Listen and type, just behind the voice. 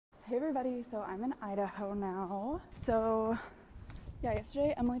Hey everybody, so I'm in Idaho now. So yeah,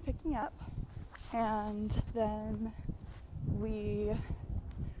 yesterday Emily picked me up and then we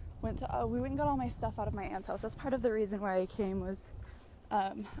went and got all my stuff out of my aunt's house. That's part of the reason why I came was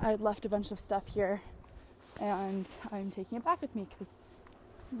I had left a bunch of stuff here and I'm taking it back with me because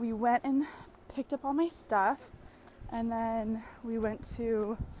we went and picked up all my stuff and then we went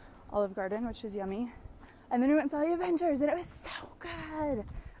to Olive Garden, which is yummy, and then we went and saw the Avengers and it was so good.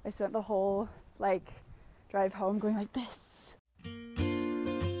 I spent the whole drive home going like this. This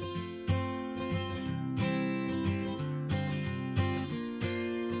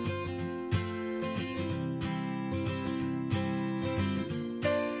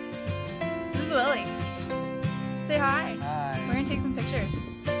is Willy. Say hi. Hi. We're gonna take some pictures.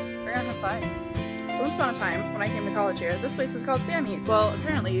 We're gonna have fun. So once upon a time, when I came to college here, this place was called Sammy's. Well,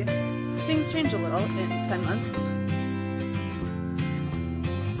 apparently, things changed a little in 10 months.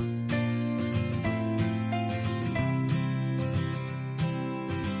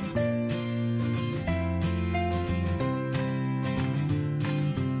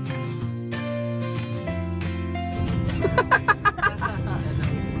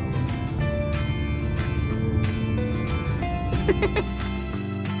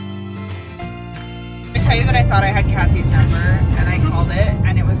 I tell you that I thought I had Cassie's number and I called it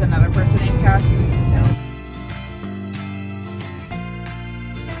and it was another person named Cassie.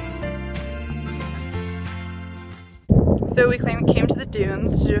 So we came to the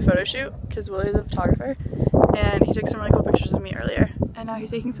dunes to do a photo shoot because Willy's a photographer and he took some really cool pictures of me earlier and now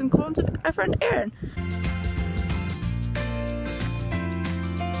he's taking some cool ones of my friend Erin.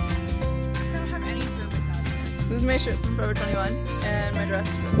 This is my shirt from Forever 21 and my dress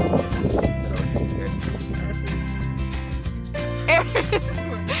from the looks like skirt. And this is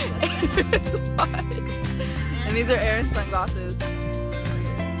Erin's watch. And these are Erin's sunglasses.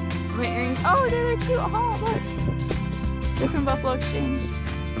 My earrings. Oh, they're cute. Oh, look. They're from Buffalo Exchange.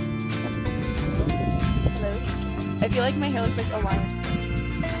 Hello. I feel like my hair looks like a lion's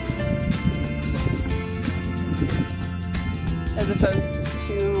mane. As opposed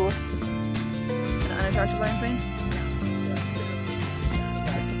to an unattractive lion's mane.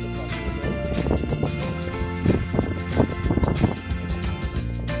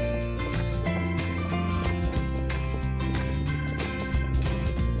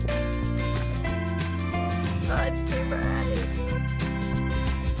 Oh, it's too bright.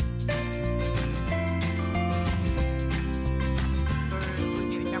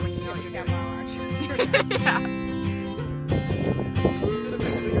 Looking at the camera, you know what your camera watch. Yeah.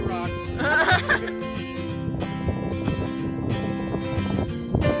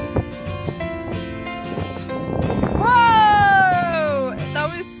 Whoa! That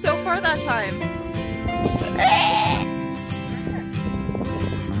was so far that time.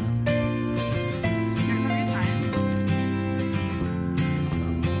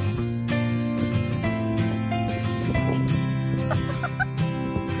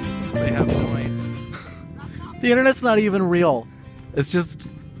 They have no idea. The internet's not even real. It's just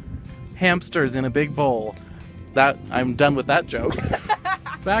hamsters in a big bowl. That I'm done with that joke.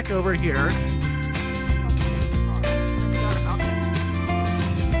 Back over here.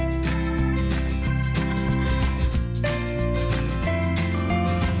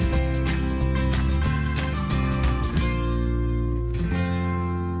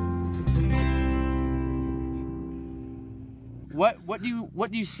 What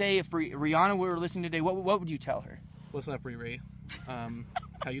do you say if Rihanna were listening today? What would you tell her? Listen up, Riri.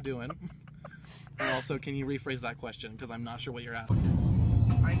 How you doing? And also, can you rephrase that question? Because I'm not sure what you're asking.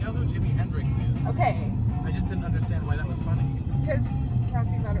 I know who Jimi Hendrix is. Okay. I just didn't understand why that was funny. Because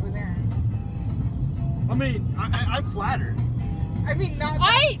Cassie thought it was Erin. I mean, I'm flattered. I mean, not.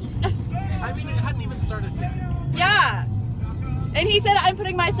 I mean, it hadn't even started yet. Yeah. And he said, I'm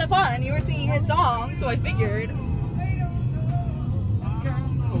putting my stuff on, and you were singing his song, so I figured.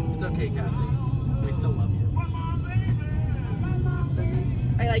 It's okay, Cassie. We still love you.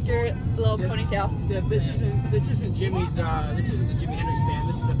 I like your little ponytail. Yeah, this isn't Jimmy's. This isn't the Jimi Hendrix band.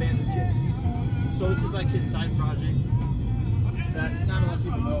 This is a band of gypsies. So this is like his side project that not a lot of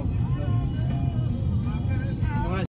people know.